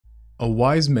A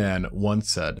wise man once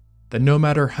said that no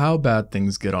matter how bad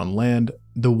things get on land,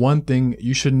 the one thing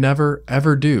you should never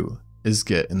ever do is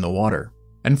get in the water.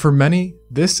 And for many,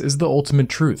 this is the ultimate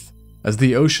truth, as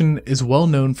the ocean is well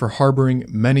known for harboring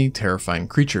many terrifying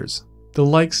creatures, the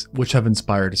likes which have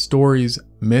inspired stories,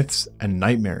 myths, and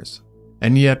nightmares.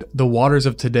 And yet, the waters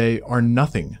of today are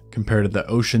nothing compared to the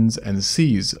oceans and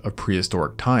seas of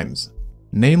prehistoric times,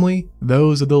 namely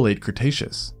those of the late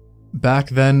Cretaceous. Back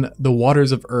then, the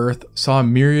waters of Earth saw a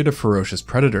myriad of ferocious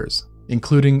predators,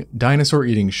 including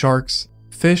dinosaur-eating sharks,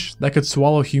 fish that could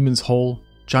swallow humans whole,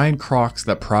 giant crocs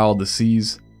that prowled the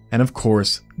seas, and of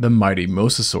course, the mighty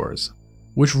Mosasaurs,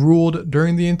 which ruled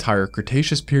during the entire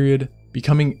Cretaceous period,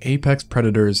 becoming apex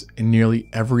predators in nearly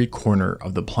every corner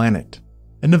of the planet.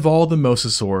 And of all the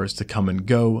Mosasaurs to come and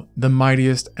go, the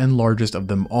mightiest and largest of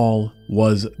them all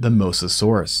was the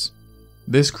Mosasaurus.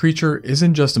 This creature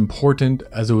isn't just important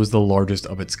as it was the largest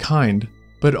of its kind,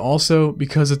 but also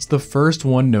because it's the first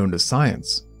one known to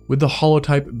science, with the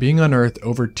holotype being unearthed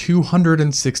over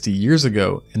 260 years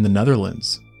ago in the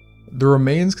Netherlands. The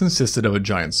remains consisted of a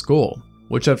giant skull,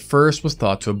 which at first was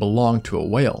thought to have belonged to a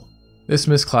whale. This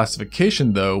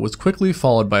misclassification, though, was quickly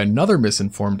followed by another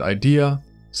misinformed idea,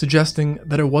 suggesting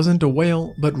that it wasn't a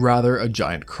whale, but rather a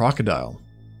giant crocodile.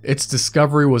 Its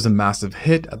discovery was a massive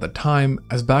hit at the time,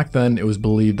 as back then it was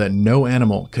believed that no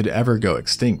animal could ever go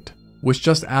extinct, which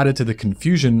just added to the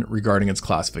confusion regarding its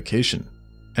classification.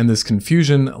 And this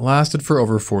confusion lasted for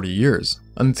over 40 years,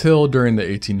 until during the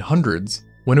 1800s,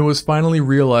 when it was finally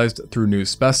realized through new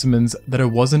specimens that it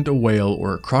wasn't a whale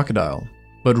or a crocodile,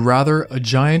 but rather a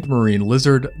giant marine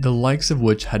lizard the likes of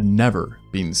which had never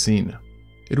been seen.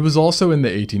 It was also in the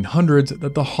 1800s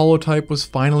that the holotype was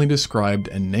finally described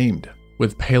and named,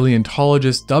 with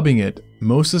paleontologists dubbing it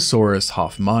Mosasaurus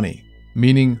hoffmanni,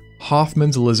 meaning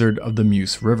Hoffman's lizard of the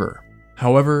Meuse River.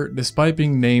 However, despite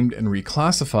being named and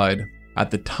reclassified, at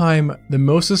the time, the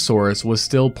Mosasaurus was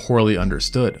still poorly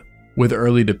understood, with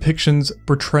early depictions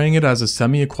portraying it as a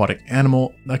semi-aquatic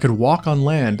animal that could walk on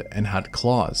land and had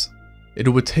claws. It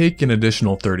would take an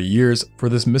additional 30 years for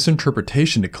this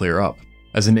misinterpretation to clear up,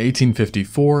 as in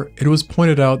 1854, it was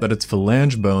pointed out that its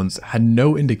phalange bones had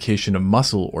no indication of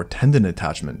muscle or tendon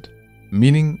attachment,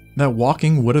 meaning that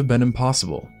walking would have been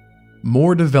impossible.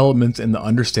 More developments in the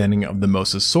understanding of the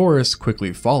Mosasaurus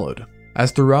quickly followed,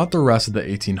 as throughout the rest of the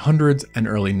 1800s and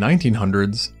early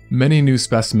 1900s, many new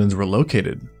specimens were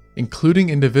located, including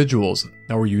individuals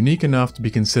that were unique enough to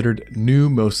be considered new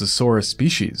Mosasaurus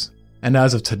species. And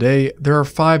as of today, there are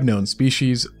 5 known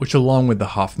species, which along with the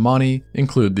hoffmanni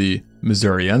include the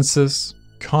missouriensis,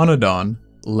 conodon,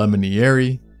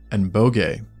 lemonieri, and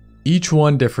bogey. Each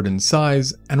one differed in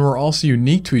size and were also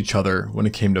unique to each other when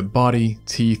it came to body,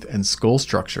 teeth, and skull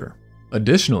structure.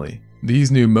 Additionally,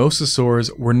 these new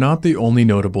Mosasaurs were not the only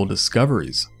notable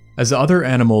discoveries, as other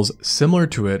animals similar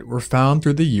to it were found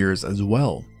through the years as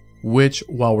well, which,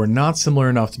 while were not similar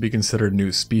enough to be considered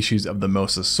new species of the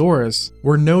Mosasaurus,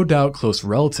 were no doubt close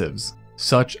relatives,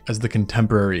 such as the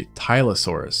contemporary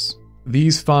Tylosaurus.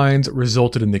 These finds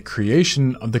resulted in the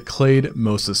creation of the clade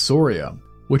Mosasauria,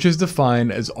 which is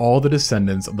defined as all the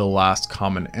descendants of the last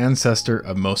common ancestor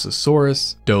of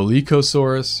Mosasaurus,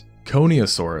 Dolichosaurus,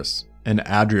 Coniosaurus, and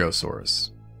Adriosaurus.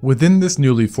 Within this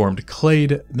newly formed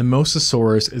clade, the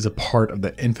Mosasaurus is a part of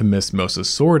the infamous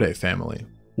Mosasauridae family,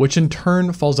 which in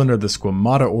turn falls under the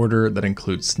Squamata order that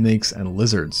includes snakes and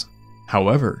lizards.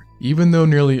 However, even though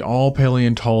nearly all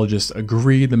paleontologists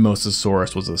agree the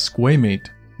Mosasaurus was a squamate,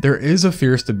 there is a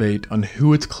fierce debate on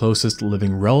who its closest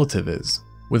living relative is,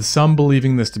 with some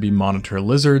believing this to be monitor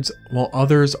lizards, while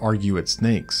others argue it's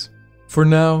snakes. For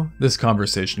now, this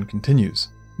conversation continues,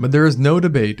 but there is no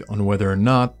debate on whether or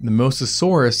not the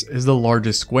Mosasaurus is the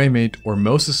largest squamate or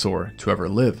mosasaur to ever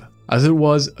live, as it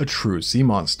was a true sea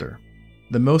monster.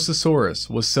 The Mosasaurus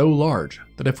was so large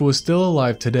that if it was still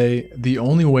alive today, the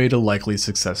only way to likely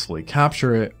successfully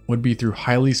capture it would be through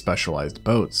highly specialized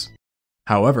boats.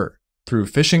 However, through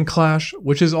Fishing Clash,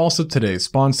 which is also today's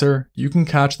sponsor, you can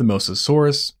catch the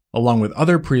Mosasaurus, along with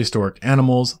other prehistoric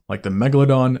animals like the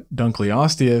Megalodon,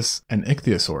 Dunkleosteus, and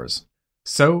Ichthyosaurs.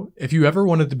 So, if you ever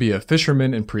wanted to be a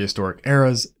fisherman in prehistoric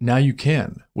eras, now you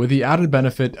can, with the added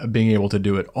benefit of being able to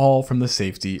do it all from the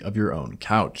safety of your own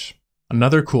couch.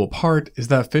 Another cool part is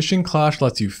that Fishing Clash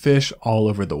lets you fish all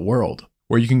over the world,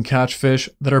 where you can catch fish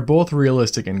that are both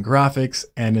realistic in graphics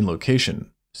and in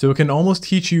location, so it can almost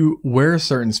teach you where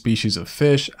certain species of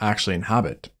fish actually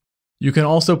inhabit. You can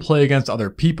also play against other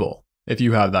people, if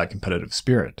you have that competitive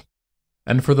spirit.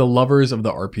 And for the lovers of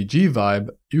the RPG vibe,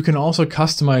 you can also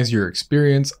customize your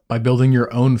experience by building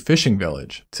your own fishing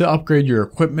village to upgrade your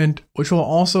equipment, which will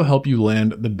also help you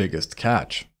land the biggest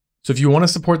catch. So if you want to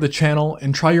support the channel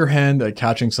and try your hand at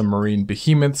catching some marine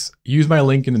behemoths, use my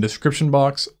link in the description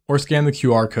box or scan the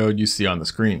QR code you see on the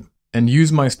screen. And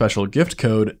use my special gift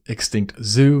code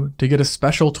ExtinctZoo to get a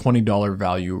special $20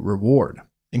 value reward,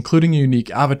 including a unique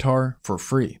avatar for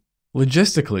free.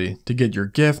 Logistically, to get your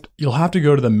gift, you'll have to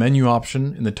go to the menu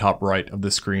option in the top right of the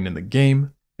screen in the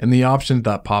game. In the options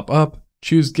that pop up,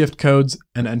 choose gift codes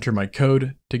and enter my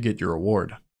code to get your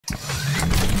reward.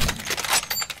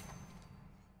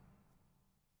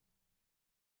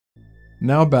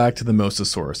 Now back to the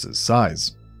Mosasaurus'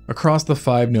 size. Across the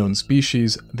 5 known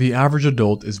species, the average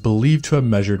adult is believed to have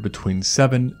measured between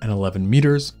 7 and 11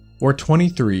 meters, or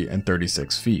 23 and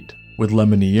 36 feet, with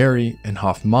Lemonieri and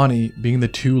Hoffmanni being the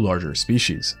 2 larger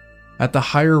species. At the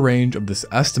higher range of this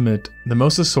estimate, the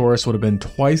Mosasaurus would have been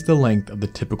twice the length of the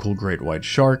typical great white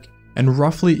shark, and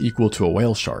roughly equal to a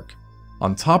whale shark.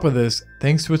 On top of this,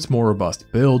 thanks to its more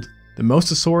robust build, the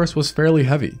Mosasaurus was fairly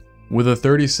heavy, with a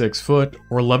 36-foot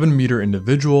or 11-meter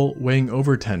individual weighing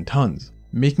over 10 tons,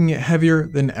 making it heavier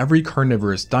than every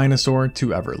carnivorous dinosaur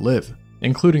to ever live,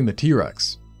 including the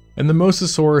T-Rex. And the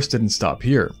Mosasaurus didn't stop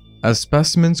here, as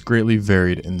specimens greatly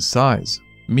varied in size,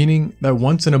 meaning that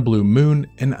once in a blue moon,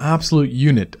 an absolute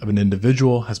unit of an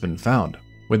individual has been found,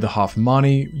 with the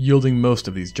Hoffmanni yielding most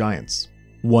of these giants.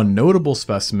 One notable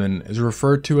specimen is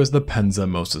referred to as the Penza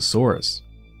Mosasaurus.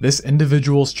 This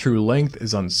individual's true length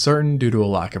is uncertain due to a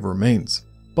lack of remains,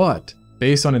 but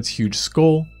based on its huge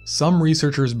skull, some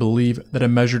researchers believe that it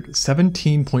measured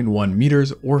 17.1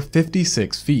 meters or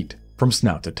 56 feet from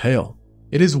snout to tail.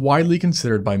 It is widely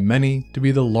considered by many to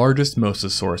be the largest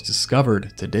Mosasaurus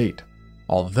discovered to date,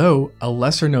 although a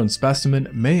lesser known specimen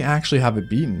may actually have it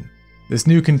beaten. This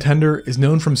new contender is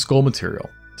known from skull material,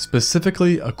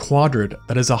 specifically a quadruped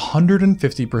that is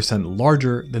 150%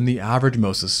 larger than the average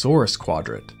Mosasaurus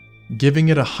quadruped, giving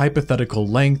it a hypothetical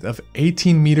length of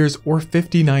 18 meters or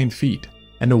 59 feet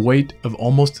and a weight of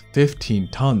almost 15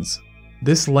 tons.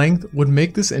 This length would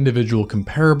make this individual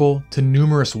comparable to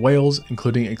numerous whales,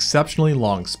 including exceptionally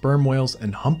long sperm whales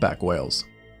and humpback whales.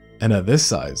 And at this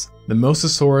size, the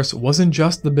Mosasaurus wasn't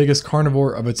just the biggest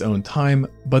carnivore of its own time,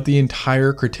 but the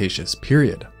entire Cretaceous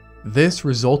period. This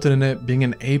resulted in it being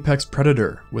an apex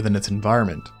predator within its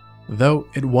environment, though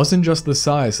it wasn't just the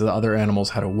size that other animals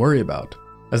had to worry about,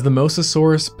 as the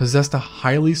Mosasaurus possessed a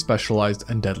highly specialized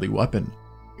and deadly weapon: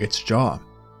 its jaw.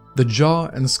 The jaw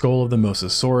and skull of the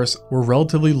Mosasaurus were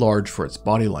relatively large for its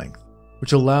body length,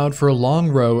 which allowed for a long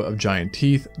row of giant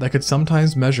teeth that could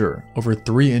sometimes measure over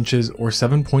 3 inches or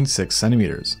 7.6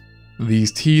 centimeters.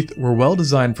 These teeth were well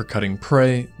designed for cutting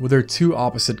prey, with their 2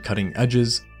 opposite cutting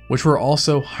edges, which were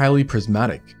also highly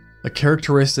prismatic, a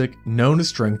characteristic known to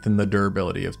strengthen the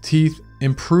durability of teeth,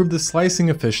 improve the slicing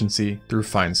efficiency through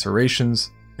fine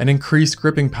serrations, and increase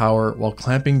gripping power while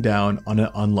clamping down on an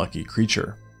unlucky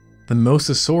creature. The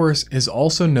Mosasaurus is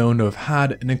also known to have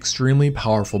had an extremely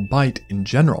powerful bite in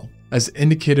general, as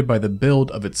indicated by the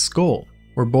build of its skull,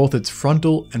 where both its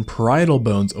frontal and parietal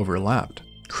bones overlapped,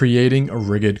 creating a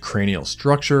rigid cranial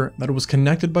structure that was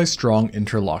connected by strong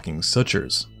interlocking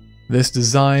sutures. This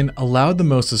design allowed the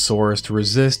Mosasaurus to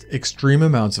resist extreme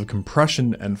amounts of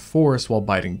compression and force while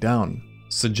biting down,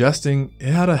 suggesting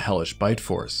it had a hellish bite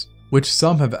force, which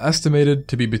some have estimated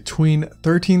to be between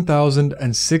 13,000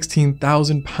 and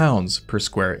 16,000 pounds per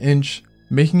square inch,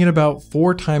 making it about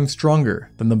 4 times stronger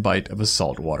than the bite of a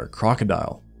saltwater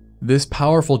crocodile. This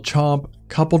powerful chomp,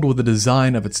 coupled with the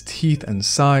design of its teeth and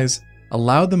size,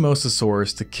 allowed the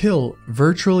Mosasaurus to kill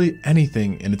virtually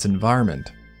anything in its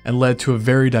environment, and led to a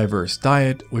very diverse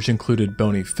diet which included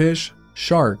bony fish,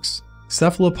 sharks,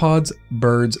 cephalopods,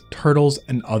 birds, turtles,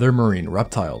 and other marine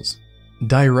reptiles.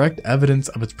 Direct evidence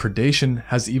of its predation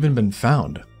has even been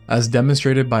found, as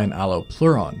demonstrated by an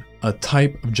allopleuron, a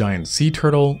type of giant sea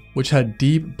turtle which had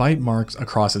deep bite marks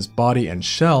across its body and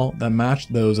shell that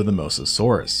matched those of the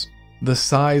Mosasaurus. The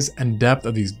size and depth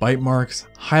of these bite marks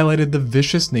highlighted the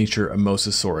vicious nature of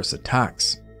Mosasaurus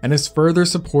attacks, and is further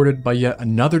supported by yet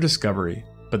another discovery,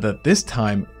 but that this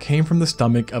time came from the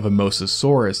stomach of a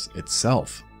Mosasaurus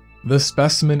itself. The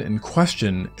specimen in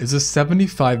question is a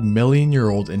 75 million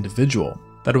year old individual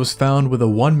that was found with a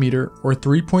 1 meter or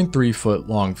 3.3 foot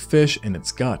long fish in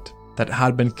its gut that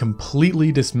had been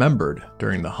completely dismembered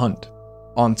during the hunt.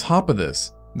 On top of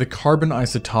this, the carbon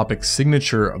isotopic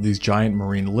signature of these giant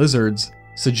marine lizards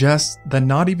suggests that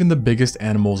not even the biggest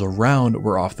animals around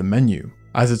were off the menu,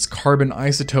 as its carbon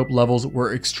isotope levels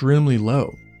were extremely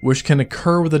low, which can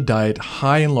occur with a diet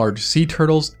high in large sea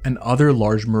turtles and other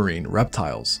large marine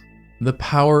reptiles. The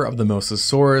power of the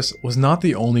Mosasaurus was not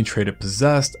the only trait it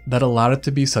possessed that allowed it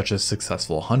to be such a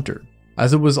successful hunter,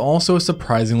 as it was also a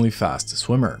surprisingly fast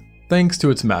swimmer. thanks to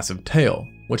its massive tail,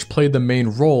 which played the main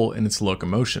role in its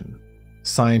locomotion.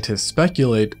 Scientists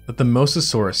speculate that the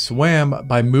Mosasaurus swam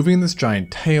by moving this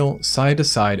giant tail side to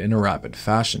side in a rapid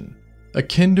fashion,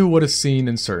 akin to what is seen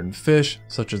in certain fish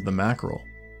such as the mackerel.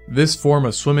 This form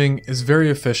of swimming is very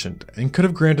efficient and could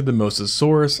have granted the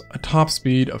Mosasaurus a top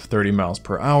speed of 30 miles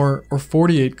per hour or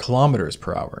 48 kilometers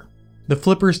per hour. The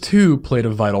flippers too played a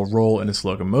vital role in its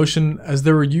locomotion, as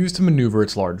they were used to maneuver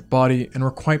its large body and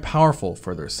were quite powerful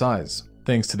for their size,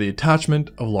 thanks to the attachment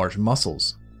of large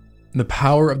muscles. The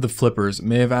power of the flippers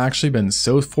may have actually been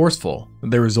so forceful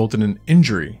that they resulted in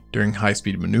injury during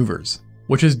high-speed maneuvers,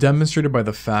 which is demonstrated by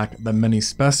the fact that many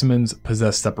specimens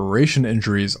possess separation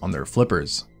injuries on their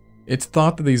flippers. It's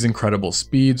thought that these incredible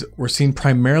speeds were seen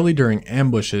primarily during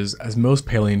ambushes, as most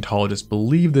paleontologists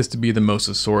believe this to be the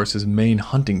Mosasaurus' main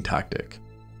hunting tactic.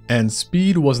 And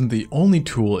speed wasn't the only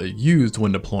tool it used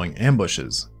when deploying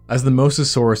ambushes, as the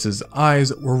Mosasaurus'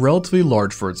 eyes were relatively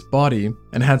large for its body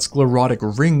and had sclerotic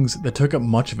rings that took up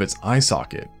much of its eye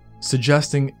socket,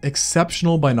 suggesting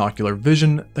exceptional binocular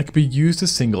vision that could be used to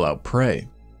single out prey.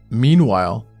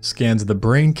 Meanwhile, scans of the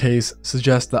brain case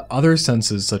suggest that other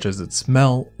senses such as its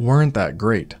smell weren't that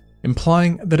great,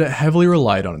 implying that it heavily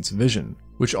relied on its vision,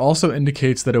 which also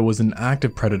indicates that it was an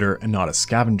active predator and not a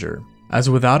scavenger, as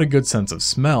without a good sense of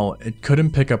smell, it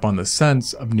couldn't pick up on the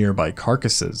scents of nearby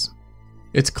carcasses.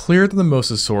 It's clear that the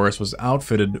Mosasaurus was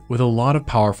outfitted with a lot of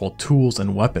powerful tools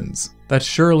and weapons that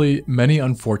surely many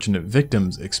unfortunate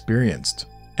victims experienced.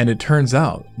 And it turns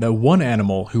out that one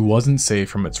animal who wasn't safe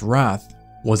from its wrath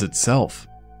was itself,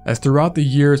 as throughout the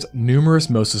years numerous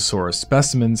Mosasaurus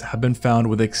specimens have been found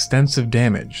with extensive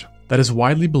damage that is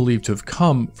widely believed to have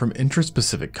come from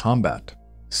intraspecific combat.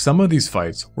 Some of these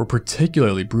fights were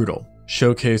particularly brutal,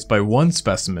 showcased by one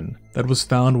specimen that was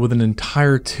found with an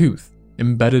entire tooth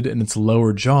embedded in its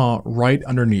lower jaw right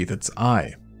underneath its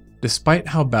eye. Despite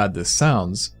how bad this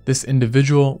sounds, this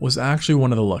individual was actually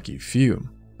one of the lucky few,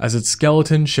 as its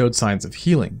skeleton showed signs of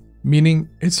healing, meaning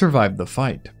it survived the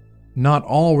fight. Not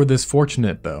all were this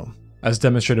fortunate though, as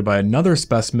demonstrated by another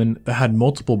specimen that had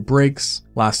multiple breaks,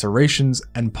 lacerations,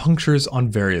 and punctures on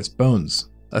various bones,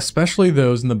 especially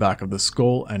those in the back of the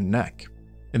skull and neck.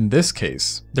 In this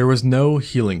case, there was no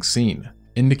healing seen,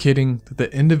 indicating that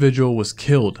the individual was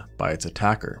killed by its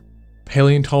attacker.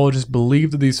 Paleontologists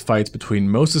believe that these fights between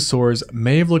mosasaurs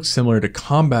may have looked similar to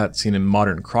combat seen in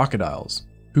modern crocodiles,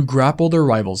 who grapple their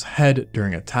rival's head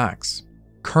during attacks.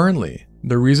 Currently,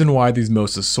 the reason why these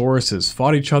Mosasauruses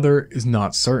fought each other is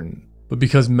not certain, but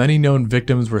because many known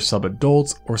victims were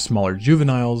subadults or smaller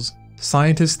juveniles,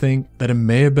 scientists think that it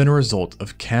may have been a result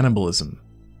of cannibalism.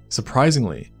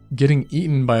 Surprisingly, getting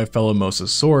eaten by a fellow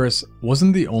Mosasaurus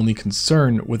wasn't the only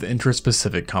concern with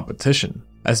intraspecific competition,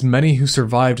 as many who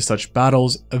survived such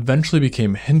battles eventually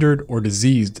became hindered or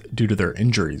diseased due to their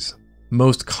injuries.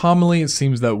 Most commonly, it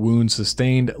seems that wounds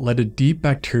sustained led to deep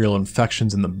bacterial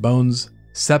infections in the bones,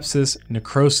 sepsis,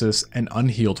 necrosis, and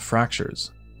unhealed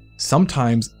fractures.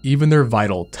 Sometimes, even their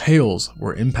vital tails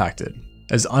were impacted,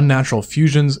 as unnatural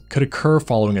fusions could occur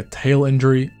following a tail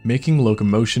injury, making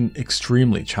locomotion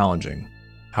extremely challenging.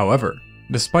 However,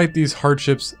 despite these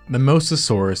hardships, the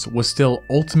Mosasaurus was still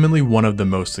ultimately one of the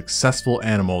most successful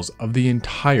animals of the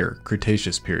entire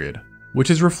Cretaceous period, which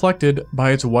is reflected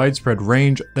by its widespread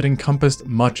range that encompassed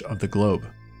much of the globe.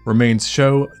 Remains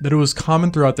show that it was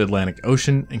common throughout the Atlantic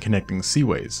Ocean and connecting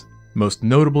seaways, most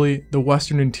notably the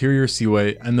Western Interior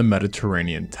Seaway and the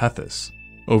Mediterranean Tethys.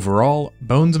 Overall,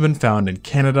 bones have been found in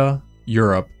Canada,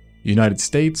 Europe, United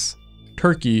States,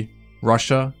 Turkey,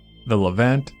 Russia, the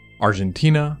Levant,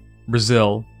 Argentina,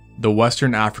 Brazil, the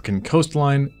Western African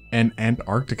coastline, and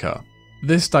Antarctica.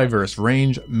 This diverse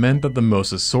range meant that the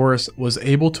Mosasaurus was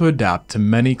able to adapt to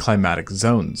many climatic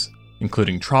zones,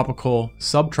 including tropical,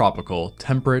 subtropical,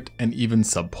 temperate, and even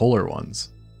subpolar ones.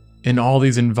 In all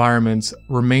these environments,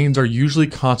 remains are usually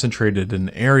concentrated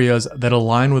in areas that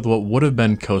align with what would have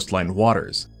been coastline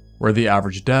waters, where the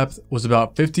average depth was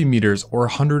about 50 meters or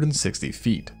 160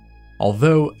 feet.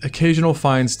 Although, occasional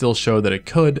finds still show that it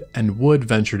could and would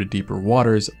venture to deeper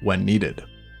waters when needed.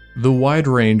 The wide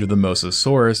range of the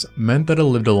Mosasaurus meant that it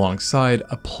lived alongside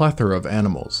a plethora of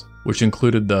animals, which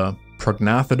included the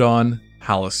Prognathodon,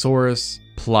 Halosaurus,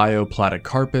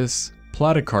 Plioplatycarpus,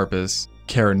 Platycarpus,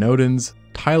 Carinodons,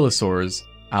 Tylosaurs,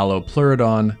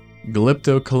 Allopleurodon,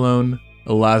 Glyptocolone,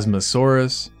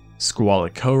 Elasmosaurus,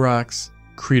 Squalicorax,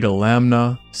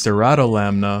 Cretalamna,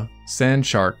 Ceratolamna, sand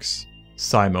sharks,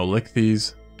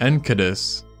 Cymolichthes,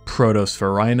 Encodus,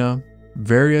 Protosphaerina,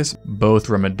 various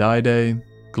Bothrematidae,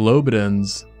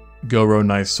 Globidens,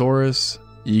 Goronisaurus,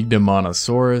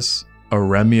 Igdamonosaurus,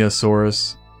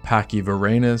 Oremiosaurus,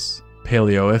 Pachyvaranus,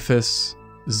 Paleoiphis,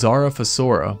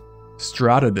 Zaraphosora,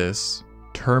 Stratodus,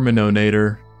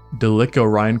 Terminonator,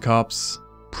 Dolichorhynchops,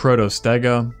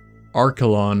 Protostega,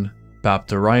 Archelon,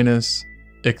 Baptorhinus,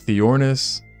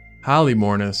 Ichthyornis,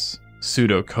 Halymornis,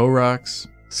 Pseudocorax,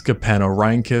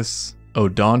 Scapanorhynchus,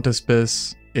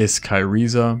 Odontospis,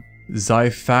 Ischyriza,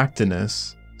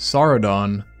 Xiphactinus,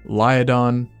 Saurodon,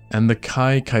 Lyodon, and the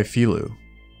Kyphilu.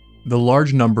 The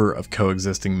large number of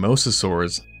coexisting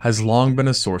mosasaurs has long been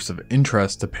a source of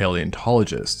interest to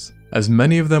paleontologists, as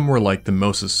many of them were like the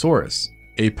Mosasaurus,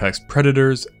 apex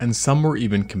predators, and some were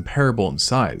even comparable in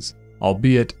size,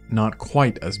 albeit not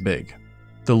quite as big.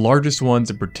 The largest ones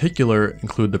in particular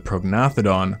include the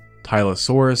Prognathodon,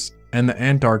 Tylosaurus, and the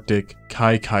Antarctic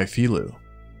Kyphilu.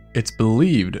 It's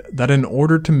believed that in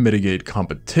order to mitigate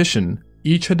competition,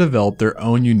 each had developed their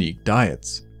own unique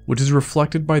diets, which is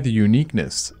reflected by the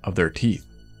uniqueness of their teeth.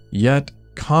 Yet,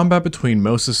 combat between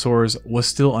mosasaurs was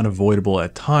still unavoidable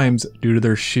at times due to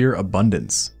their sheer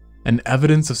abundance, and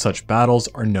evidence of such battles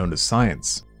are known to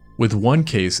science, with one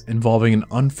case involving an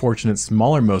unfortunate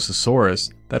smaller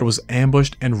Mosasaurus that was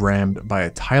ambushed and rammed by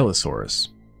a Tylosaurus,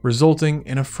 resulting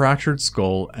in a fractured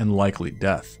skull and likely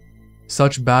death.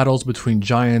 Such battles between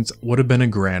giants would have been a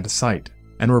grand sight,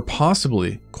 and were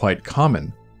possibly quite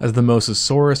common, as the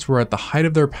Mosasaurus were at the height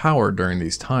of their power during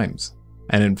these times,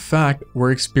 and in fact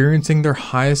were experiencing their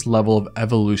highest level of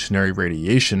evolutionary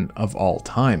radiation of all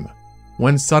time,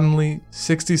 when suddenly,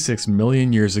 66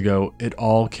 million years ago, it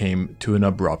all came to an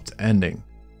abrupt ending.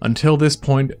 Until this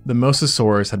point, the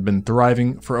Mosasaurus had been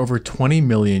thriving for over 20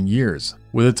 million years,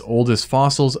 with its oldest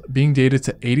fossils being dated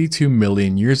to 82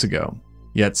 million years ago.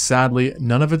 Yet sadly,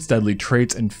 none of its deadly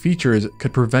traits and features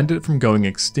could prevent it from going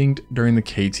extinct during the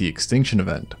KT extinction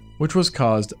event, which was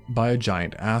caused by a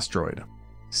giant asteroid.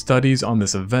 Studies on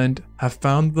this event have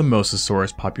found that the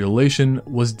Mosasaurus population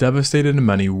was devastated in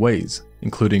many ways,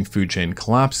 including food chain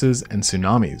collapses and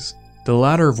tsunamis, the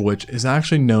latter of which is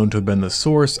actually known to have been the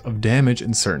source of damage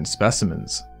in certain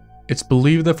specimens. It's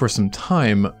believed that for some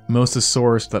time,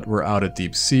 Mosasaurus that were out at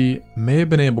deep sea may have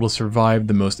been able to survive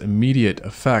the most immediate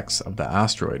effects of the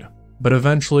asteroid, but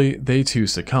eventually they too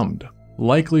succumbed,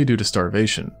 likely due to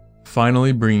starvation,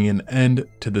 finally bringing an end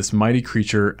to this mighty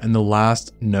creature and the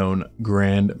last known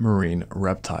grand marine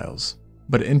reptiles.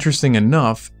 But interesting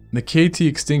enough, the KT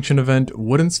extinction event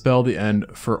wouldn't spell the end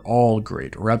for all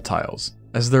great reptiles,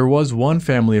 as there was one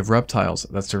family of reptiles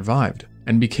that survived,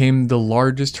 and became the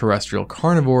largest terrestrial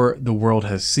carnivore the world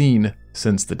has seen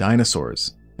since the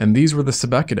dinosaurs. And these were the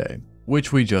Sebecidae,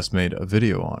 which we just made a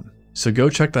video on. So go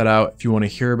check that out if you want to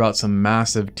hear about some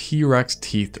massive T-Rex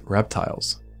teethed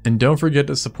reptiles. And don't forget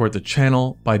to support the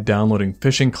channel by downloading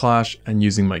Fishing Clash and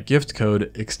using my gift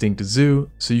code ExtinctZoo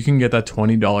so you can get that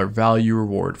 $20 value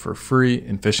reward for free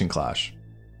in Fishing Clash.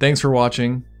 Thanks for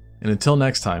watching, and until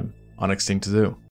next time on ExtinctZoo.